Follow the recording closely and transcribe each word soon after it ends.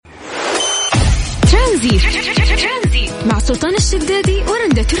ترانزيت مع سلطان الشدادي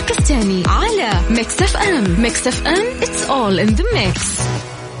ورندا تركستاني على ميكس اف ام. ميكس اف ام it's all in the mix.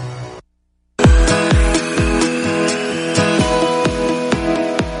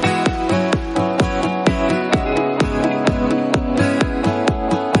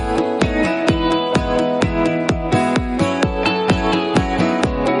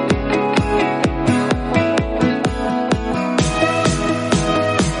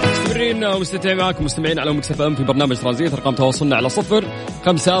 مستمعين معكم مستمعين على ميكس اف ام في برنامج ترانزيت. رقم تواصلنا على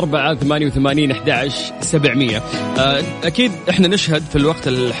 0548811700. أكيد إحنا نشهد في الوقت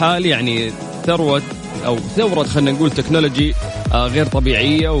الحالي يعني ثورة خلنا نقول تكنولوجي غير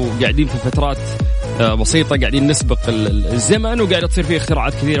طبيعية، وقاعدين في فترات بسيطة قاعدين نسبق الزمن، وقاعدة تصير فيه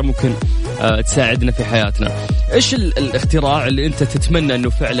اختراعات كثيرة ممكن تساعدنا في حياتنا. إيش الاختراع اللي أنت تتمنى أنه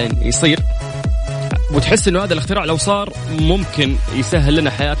فعلا يصير وتحس انه هذا الاختراع لو صار ممكن يسهل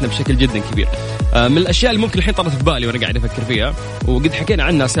لنا حياتنا بشكل جدا كبير؟ من الاشياء اللي ممكن الحين طرت في بالي وانا قاعد افكر فيها وقد حكينا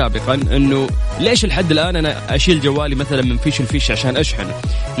عنها سابقا، انه ليش لحد الان انا اشيل جوالي مثلا من فيش الفيش عشان اشحنه؟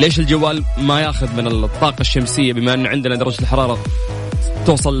 ليش الجوال ما ياخذ من الطاقه الشمسيه، بما انه عندنا درجه الحراره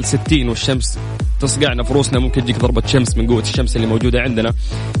توصل 60 والشمس تصقعنا في روسنا، ممكن تجيك ضربة شمس من قوة الشمس اللي موجودة عندنا.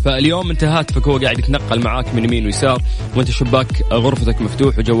 فاليوم انت هاتفك هو قاعد يتنقل معاك من يمين ويسار، وانت شباك غرفتك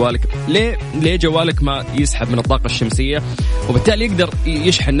مفتوح وجوالك، ليه جوالك ما يسحب من الطاقة الشمسية وبالتالي يقدر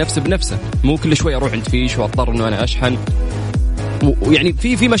يشحن نفسه بنفسه؟ مو كل شوي اروح عند فيش واضطر انه انا اشحن. ويعني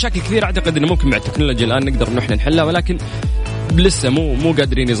في مشاكل كثيرة اعتقد انه ممكن مع التكنولوجيا الان نقدر انه احنا نحلها، ولكن لسه مو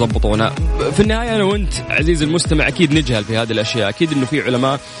قادرين يضبطونها. في النهاية أنا وأنت عزيز المستمع أكيد نجهل في هذه الأشياء، أكيد إنه في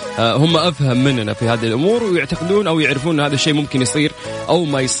علماء هم أفهم مننا في هذه الأمور ويعتقدون أو يعرفون أن هذا الشيء ممكن يصير أو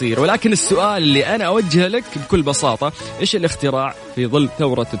ما يصير. ولكن السؤال اللي أنا أوجه لك بكل بساطة، إيش الاختراع في ظل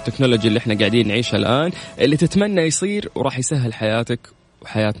ثورة التكنولوجيا اللي إحنا قاعدين نعيشها الآن اللي تتمنى يصير وراح يسهل حياتك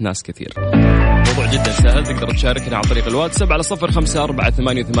وحياة ناس كثير؟ موضوع جدا سهل، تقدر تشاركنا عن طريق الواتساب على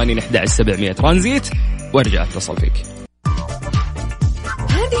 0548811700. ترانزيت وارجع اتصل فيك.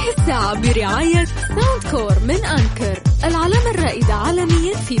 هذه الساعة برعاية ساوند كور من أنكر، العلامة الرائدة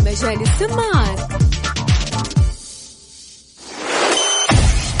عالميا في مجال السماعات.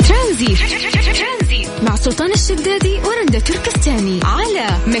 ترانزيت مع سلطان الشدادي ورندا تركستاني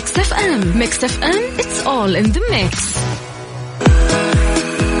على ميكس اف ام. ميكس اف ام it's all in the mix.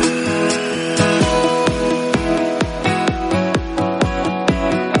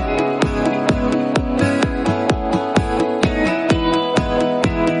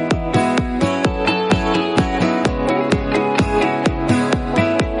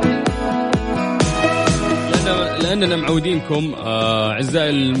 لأننا معودينكم أعزائي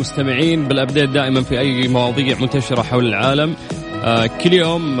المستمعين بالأبديت دائما في أي مواضيع منتشرة حول العالم. كل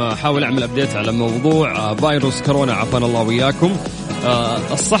يوم حاول أعمل أبديت على موضوع فيروس كورونا عافانا الله وياكم.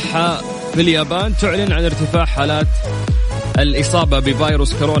 الصحة في اليابان تعلن عن ارتفاع حالات الإصابة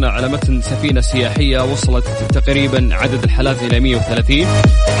بفيروس كورونا على متن سفينة سياحية وصلت تقريبا عدد الحالات إلى 130.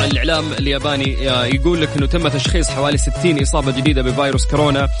 الإعلام الياباني يقول لك أنه تم تشخيص حوالي 60 إصابة جديدة بفيروس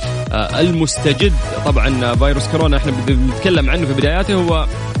كورونا المستجد. طبعا فيروس كورونا احنا بنتكلم عنه في بداياته هو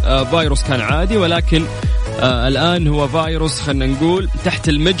فيروس كان عادي، ولكن الآن هو فيروس خلنا نقول تحت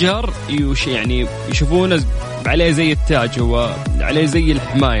المجهر، يعني يشوفونه عليه زي التاج، هو عليه زي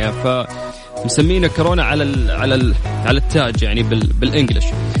الحماية، فمسمينه كورونا على التاج يعني بالإنجليش.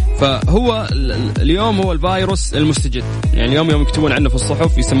 فهو اليوم هو الفيروس المستجد، يعني اليوم يوم يكتبون عنه في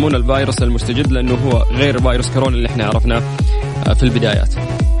الصحف يسمونه الفيروس المستجد لأنه هو غير فيروس كورونا اللي احنا عرفناه في البدايات.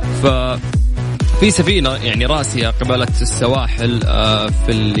 ففي سفينة يعني راسية قبالة السواحل في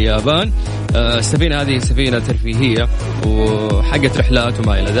اليابان. السفينة هذه سفينة ترفيهية وحقت رحلات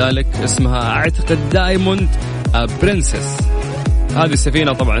وما إلى ذلك، اسمها أعتقد دايموند برنسس. هذه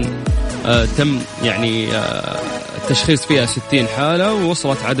السفينة طبعا تم يعني التشخيص فيها 60 حالة،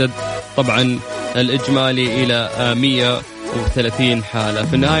 ووصلت عدد طبعا الإجمالي إلى 130 حالة.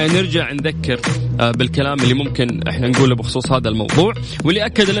 في النهاية نرجع نذكر بالكلام اللي ممكن احنا نقوله بخصوص هذا الموضوع، واللي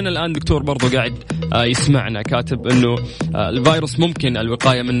أكد لنا الآن دكتور برضو قاعد يسمعنا، كاتب انه الفيروس ممكن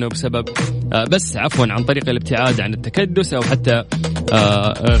الوقاية منه بسبب بس عن طريق الابتعاد عن التكدس او حتى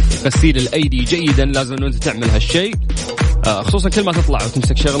غسيل الايدي جيدا. لازم انه انت تعمل هالشيء، خصوصا كل ما تطلع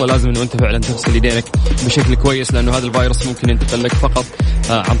وتمسك شغله لازم انه انت فعلا تغسل يدينك بشكل كويس، لانه هذا الفيروس ممكن ينتقل لك فقط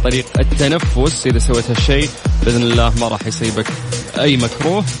عن طريق التنفس. اذا سويت هالشيء باذن الله ما راح يصيبك اي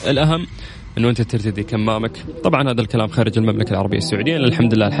مكروه. الاهم أنه أنت ترتدي كمامك. طبعا هذا الكلام خارج المملكة العربية السعودية،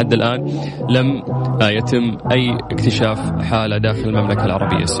 الحمد لله لحد الآن لم يتم أي اكتشاف حالة داخل المملكة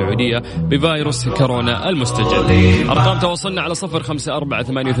العربية السعودية بفيروس كورونا المستجد. أرقام تواصلنا على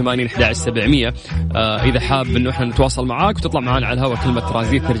 0548811700 إذا حاب أنه إحنا نتواصل معاك وتطلع معنا على الهواء كلمة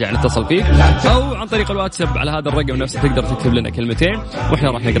ترانزيت نرجع نتصل فيك، أو عن طريق الواتساب على هذا الرقم نفسه تقدر تكتب لنا كلمتين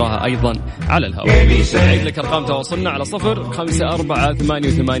وإحنا راح نقراها أيضا على الهواء. أعيد لك أرقام تواصلنا على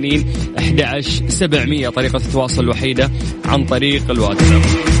 0548811700 طريقة التواصل الوحيدة عن طريق الواتساب.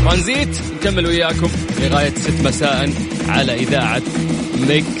 ترانزيت نكمل وياكم لغاية 6 مساء على إذاعة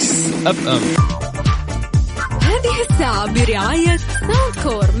ميكس أف أم. هذه الساعة برعاية ساوند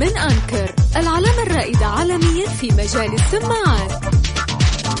كور من أنكر، العلامة الرائدة عالميا في مجال السماعات.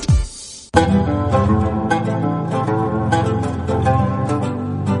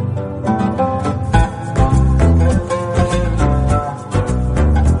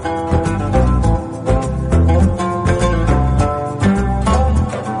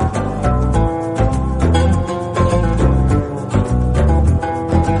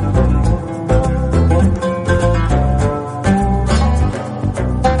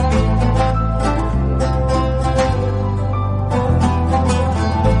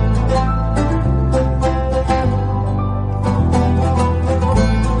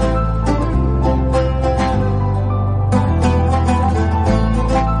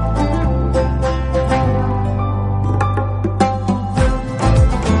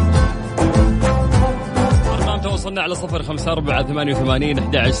 على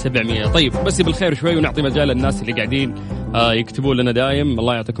 0548811700. طيب بس بالخير شوي ونعطي مجال للناس اللي قاعدين يكتبوا لنا دايم.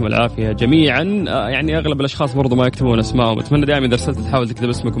 الله يعطيكم العافية جميعا. يعني أغلب الأشخاص برضو ما يكتبون أسمائهم، أتمنى دائما إذا رسلت تحاول تكتب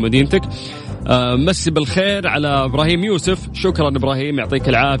اسمك ومدينتك. مسي بالخير على إبراهيم يوسف، شكرا إبراهيم يعطيك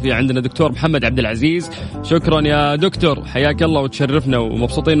العافية. عندنا دكتور محمد عبد العزيز، شكرا يا دكتور حياك الله وتشرفنا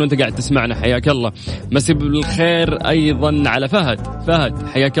ومبسوطين إنه أنت قاعد تسمعنا، حياك الله. مسي بالخير أيضا على فهد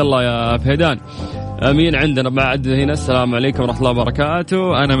حياك الله يا فهدان. مين عندنا بعد هنا؟ السلام عليكم ورحمة الله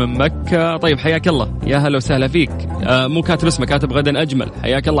وبركاته، أنا من مكة. طيب حياك الله، يا هلا وسهلا فيك. مو كاتب اسمك، كاتب غدا أجمل،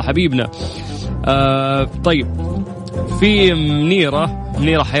 حياك الله حبيبنا. طيب في منيرة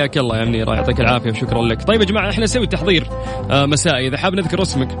حياك الله يا منيرة يعطيك العافية وشكرا لك. طيب يا جماعة احنا نسوي تحضير مسائي، إذا حاب نذكر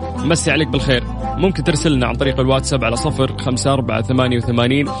اسمك مسي عليك بالخير ممكن ترسلنا عن طريق الواتساب على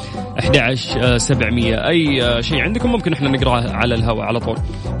 0548811700. أي شيء عندكم ممكن احنا نقرأه على الهواء على طول،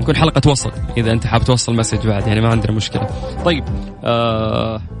 ممكن حلقة توصل إذا أنت حاب توصل مسج بعد، يعني ما عندنا مشكلة. طيب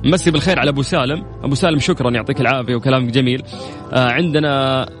مسي بالخير على أبو سالم شكرا يعطيك العافية وكلامك جميل.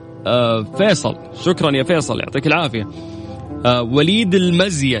 عندنا فيصل، شكرا يا فيصل يعطيك العافية. وليد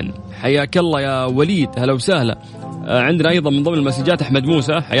المزين حياك الله يا وليد، هلا وسهلا. عندنا أيضا من ضمن المسجات أحمد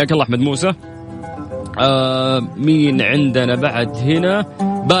موسى، حياك الله أحمد موسى. مين عندنا بعد هنا؟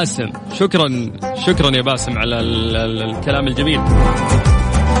 باسم، شكرا يا باسم على الكلام الجميل.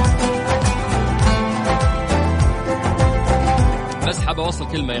 بس حاب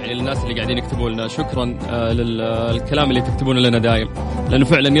أوصل كلمة يعني للناس اللي قاعدين يكتبوا لنا، شكرا للكلام اللي تكتبونه لنا دايم، لأنه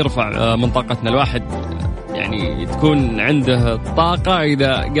فعلا يرفع من طاقتنا. الواحد يعني تكون عنده طاقة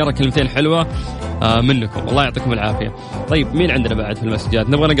إذا قرأ كلمتين حلوة منكم، الله يعطيكم العافية. طيب مين عندنا بعد في المسجات؟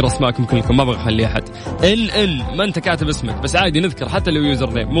 نبغى نقرأ اسماءكم كلكم، ما أبغى أخلي أحد ما أنت كاتب اسمك بس عادي نذكر حتى لو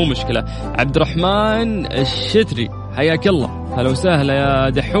يوزر نيم مو مشكلة. عبد الرحمن الشتري حياك الله، هلا وسهلا يا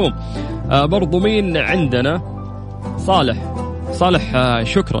دحوم. برضو مين عندنا؟ صالح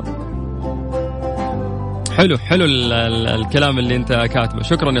شكرا، حلو الكلام اللي انت كاتبه،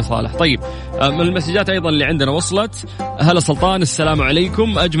 شكرا يا صالح. طيب من المسجات ايضا اللي عندنا وصلت، هلا سلطان السلام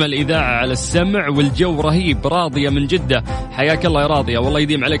عليكم، اجمل اذاعه على السمع والجو رهيب، راضيه من جده، حياك الله يا راضيه، والله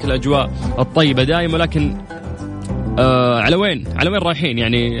يديم عليك الاجواء الطيبه دائما. ولكن على وين رايحين؟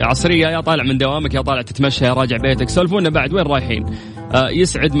 يعني عصريه يا طالع من دوامك يا طالع تتمشى يا راجع بيتك؟ سولفونا بعد وين رايحين.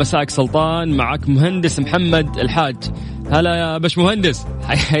 يسعد مساك سلطان، معك مهندس محمد الحاج، هلا يا باش مهندس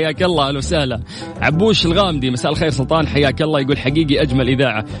حياك الله، اهلا وسهلا. عبوش الغامدي مساء الخير سلطان، حياك الله، يقول حقيقي اجمل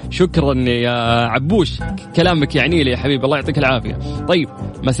اذاعه، شكرا يا عبوش كلامك يعني لي يا حبيبي، الله يعطيك العافيه. طيب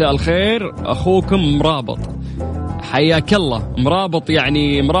مساء الخير اخوكم مرابط، حياك الله. مرابط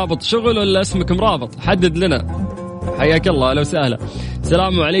يعني مرابط شغل ولا اسمك مرابط؟ حدد لنا، حياك الله اهلا وسهلا.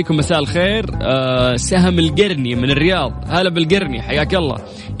 السلام عليكم مساء الخير. سهم القرني من الرياض، هلا بالقرني حياك الله،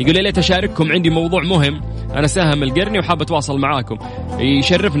 يقول لي تشارككم عندي موضوع مهم، أنا سهم القرني وحاب أتواصل معاكم،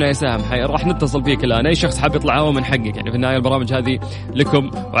 يشرفنا يا سهم، راح نتصل فيك الآن. أي شخص حاب يطلع هو من حقك، يعني في النهاية البرامج هذه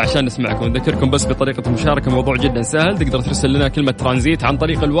لكم وعشان نسمعكم. نذكركم بس بطريقة المشاركة، موضوع جدا سهل، تقدر ترسل لنا كلمة ترانزيت عن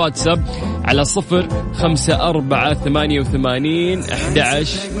طريق الواتساب على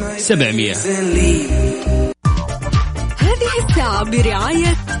 0548811700. هذه الساعة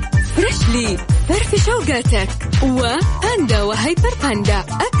برعاية فريشلي فرف شوقاتك، وباندا وهيبر باندا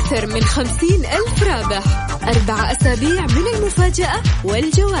أكثر من 50,000 رابح، 4 أسابيع من المفاجأة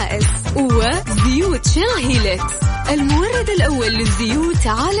والجوائز، وزيوت شيل هيلكس المورد الأول للزيوت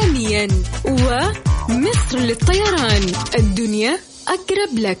عالميا، ومصر للطيران، الدنيا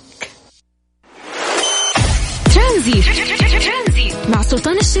أقرب لك. ترانزيت مع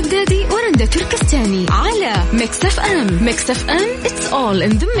سلطان الشدادي ورندا تركستاني على ميكس اف ام. ميكس اف ام it's all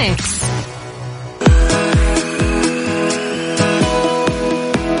in the mix.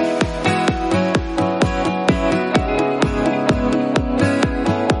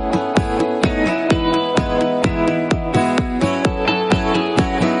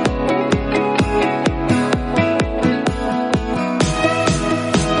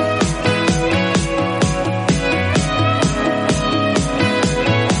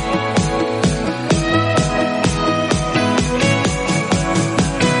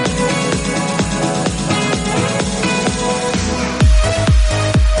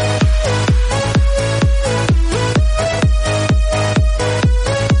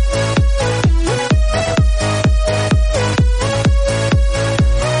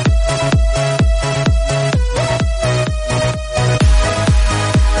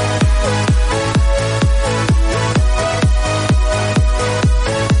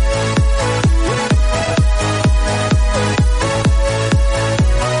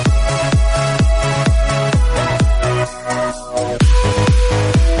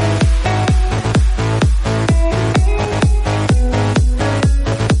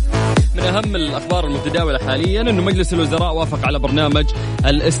 الأخبار المتداولة حاليا أنه مجلس الوزراء وافق على برنامج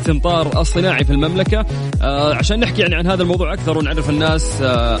الاستمطار الصناعي في المملكة. عشان نحكي يعني عن هذا الموضوع أكثر ونعرف الناس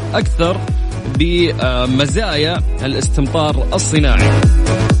أكثر بمزايا الاستمطار الصناعي.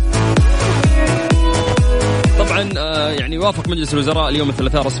 طبعا يعني وافق مجلس الوزراء اليوم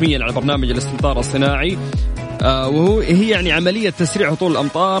الثلاثاء رسميا على برنامج الاستمطار الصناعي، هي يعني عملية تسريع هطول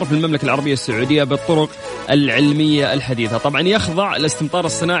الأمطار في المملكة العربية السعودية بالطرق العلمية الحديثة. طبعا يخضع الاستمطار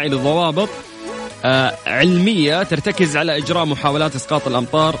الصناعي لضوابط علمية ترتكز على إجراء محاولات إسقاط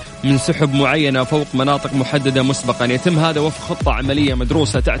الأمطار من سحب معينة فوق مناطق محددة مسبقا. يتم هذا وفق خطة عملية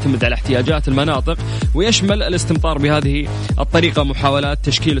مدروسة تعتمد على احتياجات المناطق، ويشمل الاستمطار بهذه الطريقة محاولات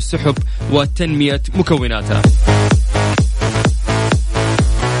تشكيل السحب وتنمية مكوناتها.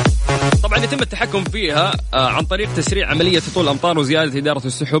 طبعا يتم التحكم فيها عن طريق تسريع عملية هطول الأمطار وزيادة إدارة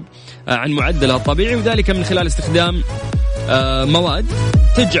السحب عن معدلها الطبيعي، وذلك من خلال استخدام مواد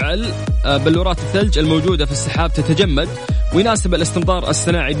تجعل بلورات الثلج الموجودة في السحاب تتجمد. ويناسب الاستمطار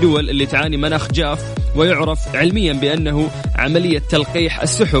الصناعي الدول اللي تعاني مناخ جاف، ويعرف علميا بأنه عملية تلقيح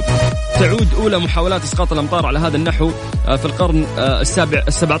السحب. تعود أولى محاولات إسقاط الأمطار على هذا النحو في القرن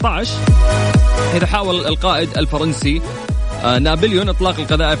ال17، إذا حاول القائد الفرنسي نابليون إطلاق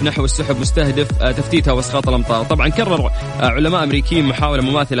القذائف نحو السحب مستهدف تفتيتها وإسقاط الأمطار. طبعا كرر علماء أمريكيين محاولة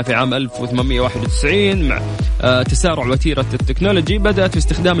مماثلة في عام 1891 مع تسارع وتيرة التكنولوجي بدأت في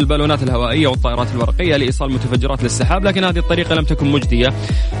استخدام البالونات الهوائية والطائرات الورقية لإيصال متفجرات للسحاب، لكن هذه الطريقة لم تكن مجدية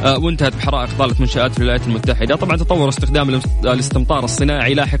وانتهت بحرائق طالت منشآت في الولايات المتحدة. طبعا تطور استخدام الاستمطار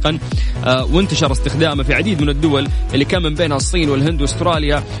الصناعي لاحقا وانتشر استخدامه في عديد من الدول اللي كان من بينها الصين والهند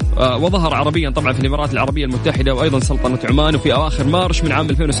واستراليا، وظهر عربيا طبعا في الإمارات العربية المتحدة وأيضا سلطنة عمان. وفي أواخر مارس من عام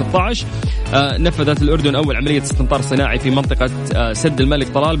 2016 نفذت الأردن أول عملية استمطار صناعي في منطقة سد الملك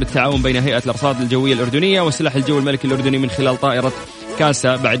طلال بالتعاون بين هيئة الأرصاد الجوية الأردنية وسلاح الجو الملكي الأردني من خلال طائرة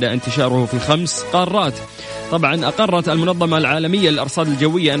كاسا بعد انتشاره في 5 قارات. طبعا أقرت المنظمة العالمية للأرصاد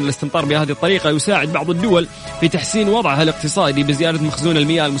الجوية أن الاستمطار بهذه الطريقة يساعد بعض الدول في تحسين وضعها الاقتصادي بزيادة مخزون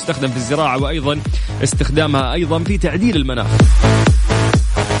المياه المستخدم في الزراعة، وأيضا استخدامها أيضا في تعديل المناخ.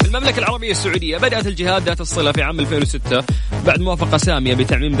 المملكة العربية السعودية بدأت الجهات ذات الصلة في عام 2006 بعد موافقة سامية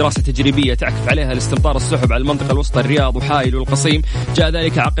بتعميم دراسة تجريبية تعكف عليها الاستمطار السحب على المنطقة الوسطى الرياض وحائل والقصيم. جاء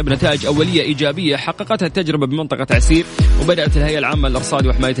ذلك عقب نتائج أولية إيجابية حققتها التجربة بمنطقة عسير، وبدأت الهيئة العامة للأرصاد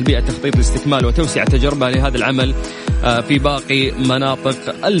وحماية البيئة تخطيط لاستكمال وتوسيع تجربة لهذا العمل في باقي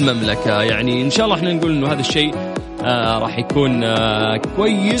مناطق المملكة. يعني إن شاء الله احنا نقول إنه هذا الشيء راح يكون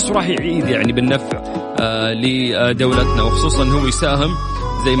كويس وراح يعيد يعني بالنفع لدولتنا، وخصوصا هو يساهم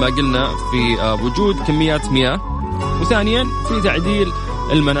زي ما قلنا في وجود كميات مياه، وثانيا في تعديل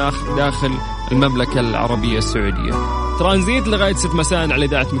المناخ داخل المملكة العربية السعودية. ترانزيت لغاية 6 مساء على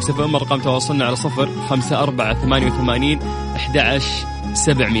إذاعة ميكس اف ام. رقم تواصلنا على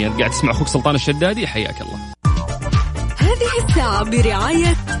 0548811700. قاعد تسمع أخوك سلطان الشدادي، حياك الله. هذه الساعة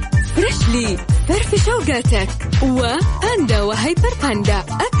برعاية فريشلي فرف شوقاتك، وباندا وهيبر باندا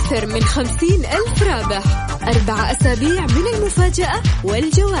أكثر أكثر من 50,000 رابح، 4 أسابيع من المفاجأة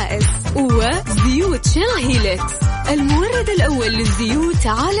والجوائز، وزيوت شيل هيلكس المورد الأول للزيوت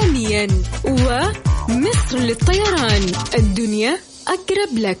عالميا، ومصر للطيران، الدنيا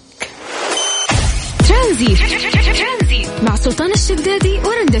أقرب لك. ترانزيت مع سلطان الشدادي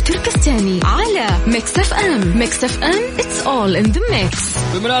ورندا تركستاني على ميكس اف ام. ميكس اف ام it's all in the mix.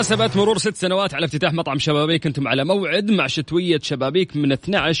 بمناسبة مرور 6 سنوات على افتتاح مطعم شبابيك، كنتم على موعد مع شتوية شبابيك من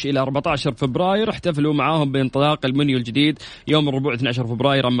 12 إلى 14 فبراير. احتفلوا معاهم بانطلاق المنيو الجديد يوم الربوع 12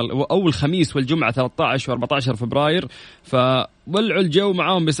 فبراير، أو الخميس والجمعة 13 و14 فبراير. فولعوا الجو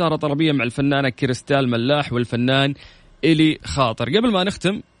معاهم بسهرة طربية مع الفنانة كريستال ملاح والفنان إلي خاطر. قبل ما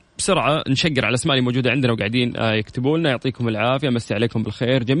نختم بسرعة نشقر على اسماء اللي موجودة عندنا وقاعدين يكتبوا لنا. يعطيكم العافية، مسي عليكم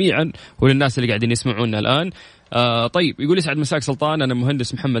بالخير جميعا وللناس اللي قاعدين يسمعونا الآن. طيب يقول يسعد مساك سلطان، أنا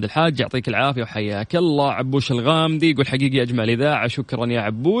مهندس محمد الحاج، يعطيك العافية وحياك الله. عبوش الغامدي يقول حقيقي أجمل إذاعة، شكرا يا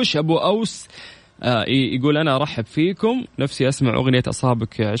عبوش. أبو أوس يقول أنا أرحب فيكم، نفسي أسمع أغنية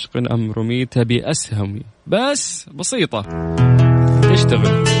أصابك عشق أم رميتها بأسهمي. بس بسيطة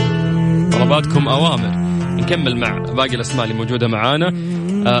تشتغل، طلباتكم أوامر. نكمل مع باقي الأسماء اللي موجودة معانا.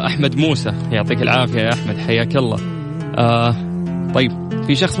 أحمد موسى يعطيك العافية يا أحمد، حياك الله. طيب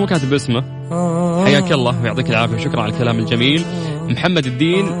في شخص مو كاتب اسمه، حياك الله ويعطيك العافية، شكرا على الكلام الجميل. محمد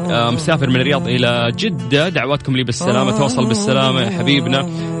الدين مسافر من الرياض إلى جدة، دعواتكم لي بالسلامة، توصل بالسلامة يا حبيبنا،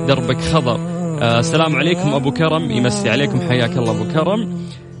 دربك خضر. السلام عليكم أبو كرم، يمسي عليكم، حياك الله أبو كرم.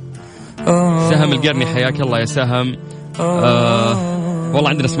 سهم القرني حياك الله يا سهم. والله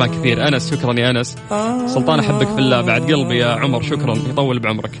عندنا اسماء كثير. أنس شكرا يا أنس. سلطان أحبك في الله بعد قلبي يا عمر، شكرا، يطول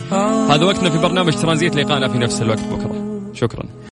بعمرك. هذا وقتنا في برنامج ترانزيت، لقانا في نفس الوقت بكرة، شكرا.